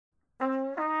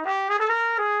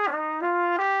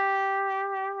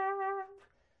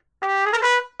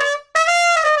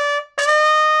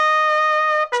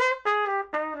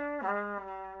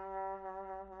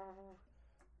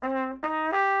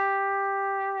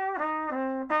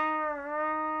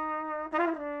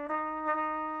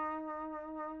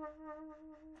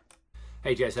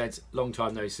Hey JSads, long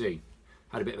time no see.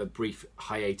 Had a bit of a brief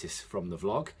hiatus from the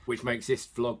vlog, which makes this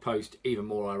vlog post even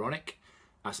more ironic,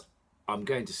 as I'm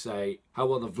going to say how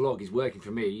well the vlog is working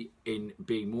for me in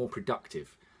being more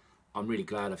productive. I'm really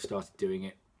glad I've started doing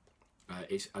it.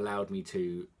 It's allowed me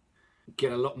to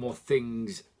get a lot more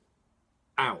things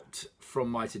out from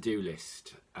my to-do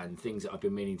list and things that I've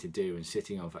been meaning to do and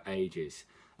sitting on for ages,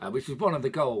 which was one of the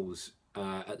goals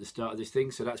at the start of this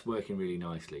thing, so that's working really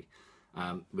nicely.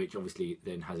 Which obviously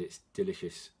then has its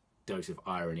delicious dose of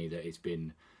irony that it's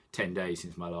been 10 days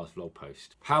since my last vlog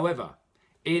post. However,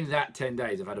 in that 10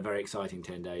 days, I've had a very exciting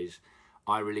 10 days.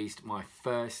 I released my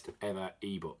first ever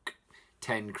ebook,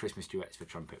 10 Christmas Duets for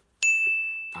Trumpet,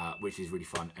 which is really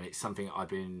fun. And it's something I've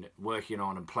been working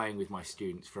on and playing with my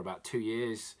students for about 2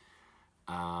 years.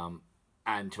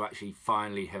 And to actually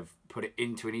finally have put it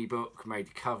into an ebook, made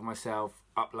the cover myself,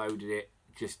 uploaded it,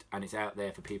 and it's out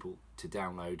there for people to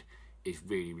download, is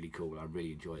really, really cool. I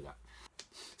really enjoy that.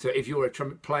 So if you're a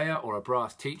trumpet player or a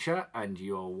brass teacher and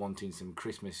you're wanting some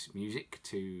Christmas music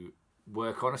to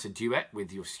work on as a duet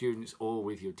with your students or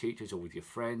with your teachers or with your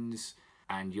friends,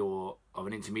 and you're of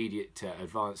an intermediate to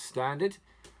advanced standard,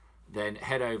 then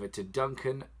head over to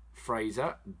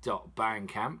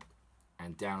duncanfraser.bandcamp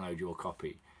and download your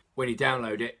copy. When you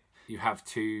download it, you have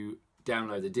to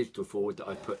download the digital forward that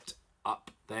I've put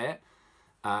up there.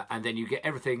 And then you get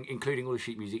everything, including all the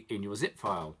sheet music, in your zip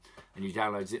file. And you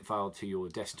download zip file to your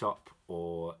desktop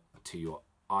or to your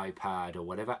iPad or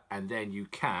whatever. And then you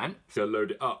can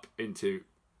load it up into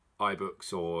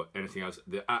iBooks or anything else.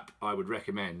 The app I would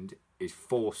recommend is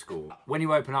Fourscore. When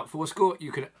you open up Fourscore,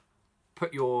 you can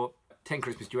put your 10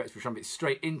 Christmas Duets for Trumpet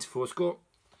straight into Fourscore.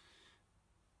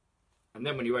 And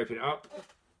then when you open it up,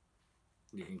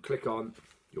 you can click on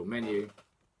your menu.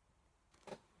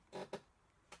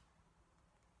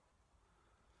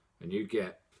 And you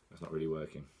get, that's not really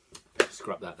working,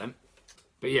 scrap that then.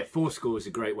 But yeah, Fourscore is a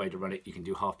great way to run it. You can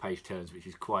do half-page turns, which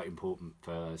is quite important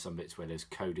for some bits where there's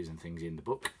coders and things in the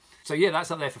book. So yeah, that's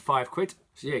up there for £5.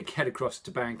 So yeah, head across to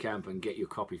Bandcamp and get your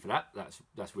copy for that. That's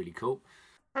really cool.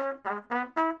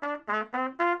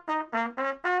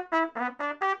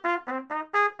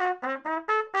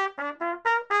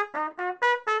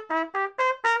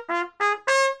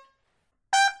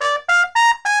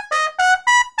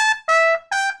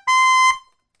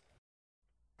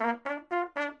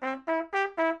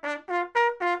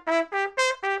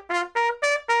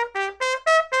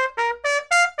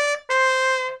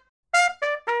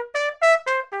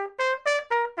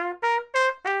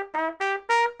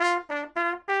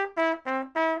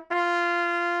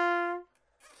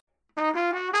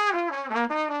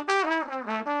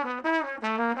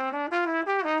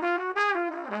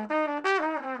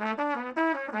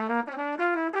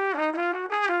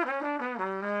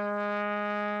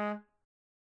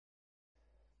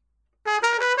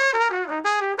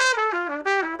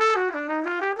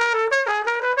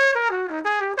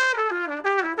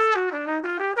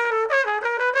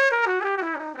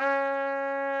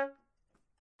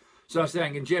 So I was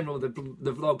saying, in general, the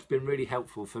vlog's been really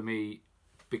helpful for me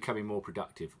becoming more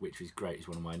productive, which is great. It's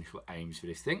one of my initial aims for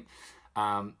this thing.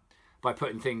 By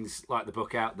putting things like the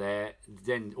book out there,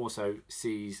 then also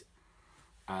sees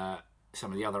some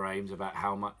of the other aims about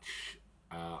how much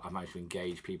I've managed to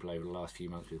engage people over the last few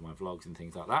months with my vlogs and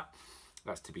things like that.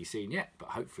 That's to be seen yet, but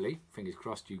hopefully, fingers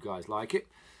crossed, you guys like it.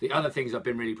 The other things I've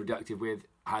been really productive with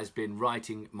has been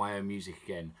writing my own music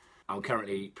again. I'm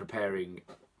currently preparing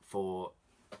for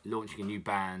launching a new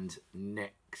band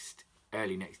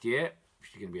early next year,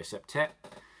 which is going to be a septet.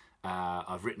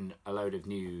 I've written a load of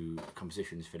new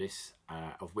compositions for this,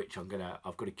 of which I've got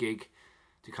a gig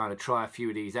to kind of try a few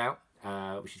of these out,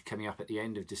 which is coming up at the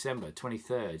end of December,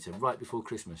 23rd, so right before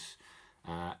Christmas,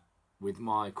 with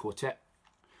my quartet.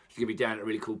 It's going to be down at a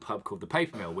really cool pub called the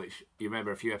Paper Mill, which you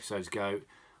remember a few episodes ago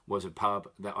was a pub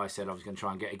that I said I was going to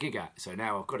try and get a gig at. So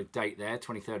now I've got a date there,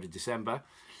 23rd of December,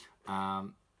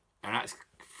 and that's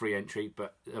free entry,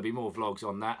 but there'll be more vlogs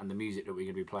on that and the music that we're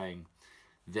going to be playing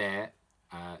there,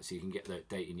 so you can get the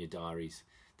date in your diaries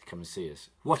to come and see us.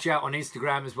 Watch out on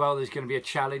Instagram as well. There's going to be a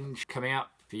challenge coming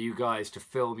up for you guys to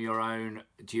film your own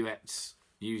duets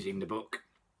using the book,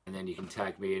 and then you can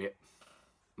tag me in it.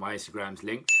 My Instagram's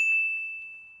linked.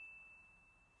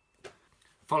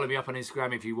 Follow me up on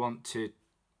Instagram if you want to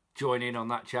join in on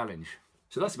that challenge.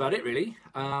 So that's about it, really.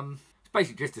 It's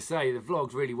basically just to say the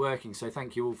vlog's really working, so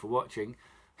thank you all for watching.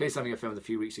 Here's something I filmed a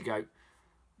few weeks ago,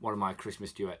 one of my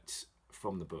Christmas duets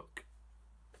from the book.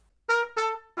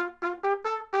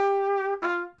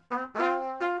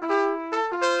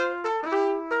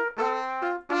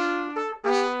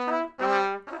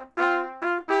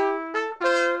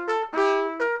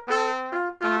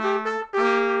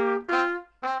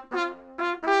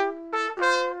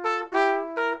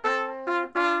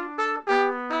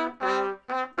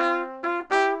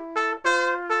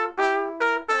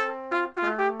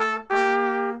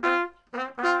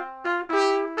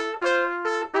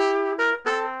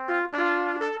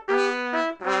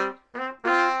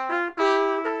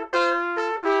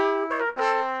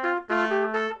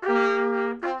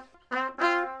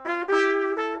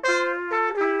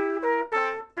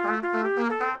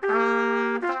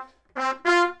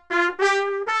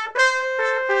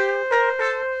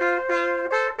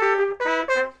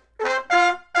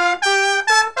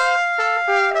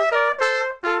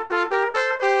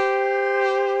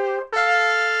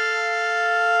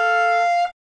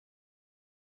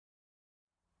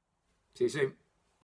 See you soon.